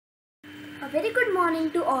A very good morning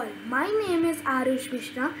to all. My name is Arush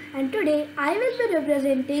Mishra and today I will be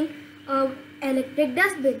representing a electric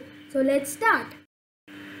dustbin. So let's start.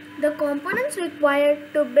 The components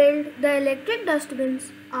required to build the electric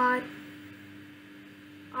dustbins are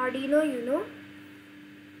Arduino Uno,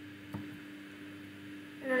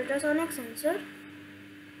 an ultrasonic sensor,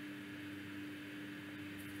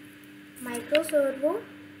 micro servo,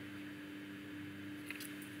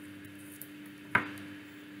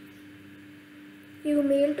 few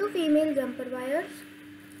male to female jumper wires,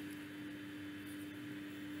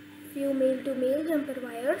 few male to male jumper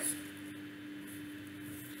wires,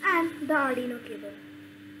 and the Arduino cable.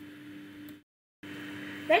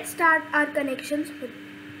 Let's start our connections with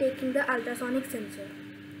taking the ultrasonic sensor.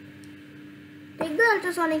 Take the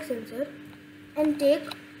ultrasonic sensor and take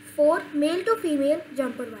 4 male to female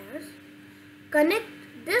jumper wires. Connect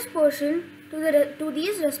this portion to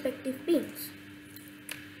these respective pins.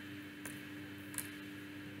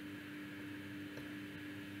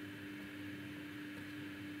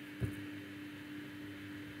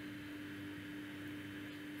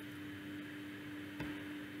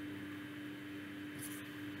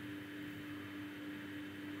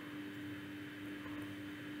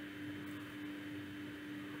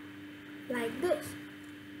 Like this.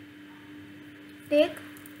 Take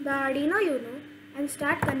the Arduino Uno and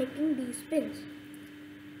start connecting these pins.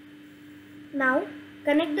 Now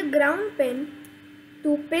connect the ground pin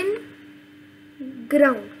to pin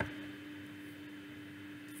ground.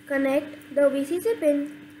 Connect the VCC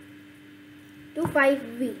pin to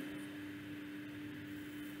 5V.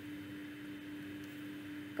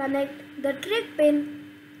 Connect the trig pin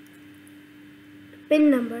to pin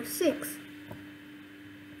number 6.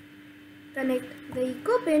 Connect the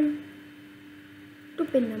echo pin to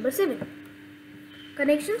pin number 7.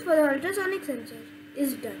 Connections for the ultrasonic sensor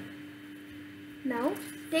is done. Now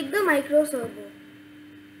take the micro servo.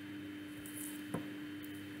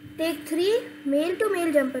 Take 3 male to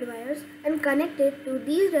male jumper wires and connect it to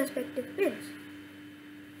these respective pins.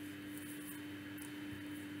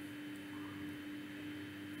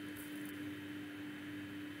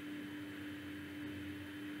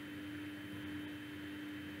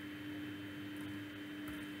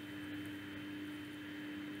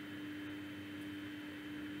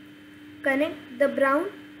 Connect the brown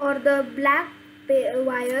or the black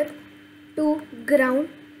wire to ground.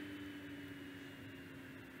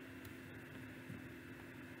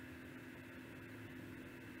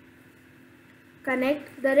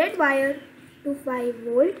 Connect the red wire to 5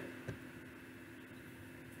 volt.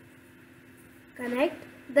 Connect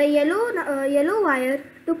the yellow wire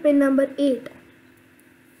to pin number 8.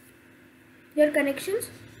 Your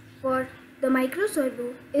connections for the micro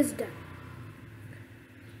servo is done.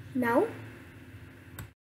 Now,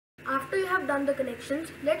 after you have done the connections,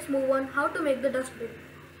 let's move on how to make the dustbin.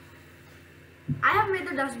 I have made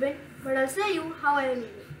the dustbin, but I'll show you how I made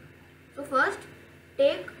it. So first,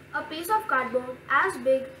 take a piece of cardboard as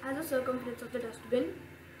big as the circumference of the dustbin.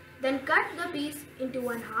 Then cut the piece into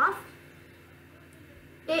 1/2.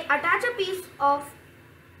 Attach a piece of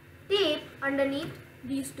tape underneath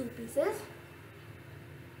these 2 pieces.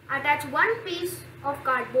 Attach 1 piece of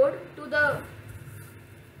cardboard to the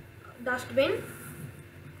dustbin.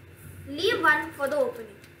 Leave 1 for the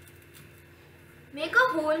opening. Make a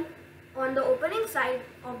hole on the opening side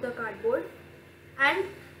of the cardboard and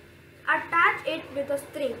attach it with a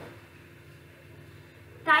string.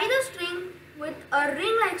 Tie the string with a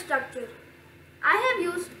ring-like structure. I have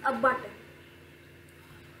used a button.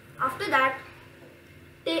 After that,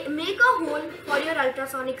 make a hole for your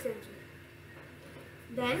ultrasonic sensor.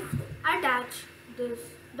 Then attach this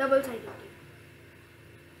double-sided tape.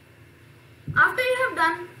 After you have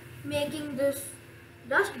done making this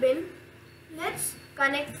dustbin, let's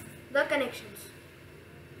connect the connections.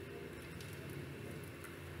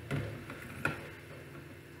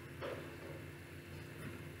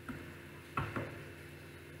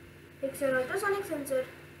 Fix your ultrasonic sensor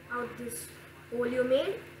out this hole you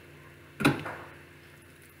made.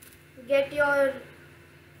 Get your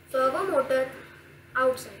servo motor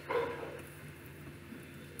outside.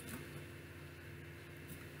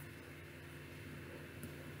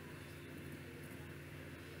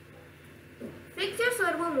 Fix your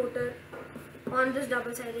servo motor on this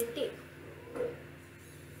double-sided tape.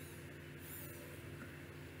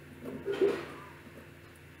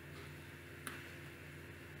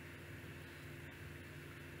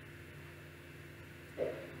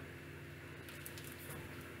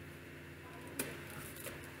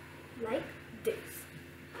 Like this.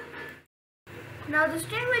 Now the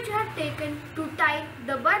string which you have taken to tie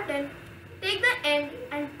the button, take the end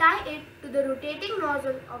and tie it to the rotating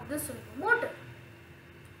nozzle of the servo motor.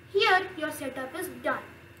 Here your setup is done.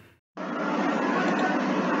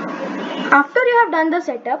 After you have done the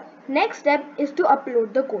setup, next step is to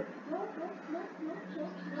upload the code.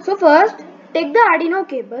 So first, take the Arduino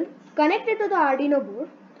cable, connect it to the Arduino board,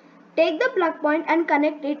 take the plug point and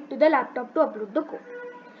connect it to the laptop to upload the code.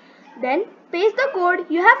 Then paste the code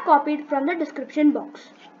you have copied from the description box.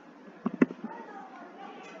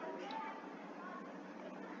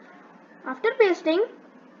 After pasting,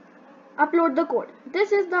 upload the code.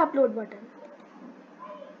 This is the upload button.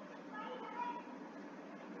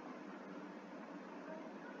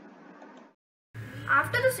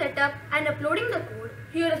 After the setup and uploading the code,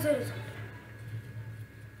 here is the result.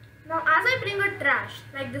 Now as I bring a trash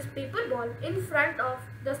like this paper ball in front of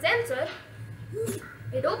the sensor,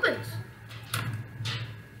 it opens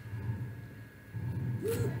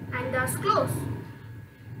and thus close.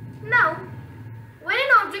 Now when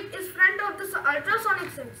an object is front of the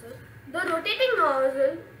ultrasonic sensor, the rotating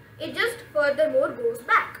nozzle, it just furthermore goes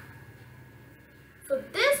back. So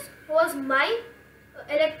this was my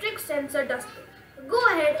electric sensor dustbin. Go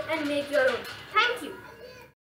ahead and make your own. Thank you.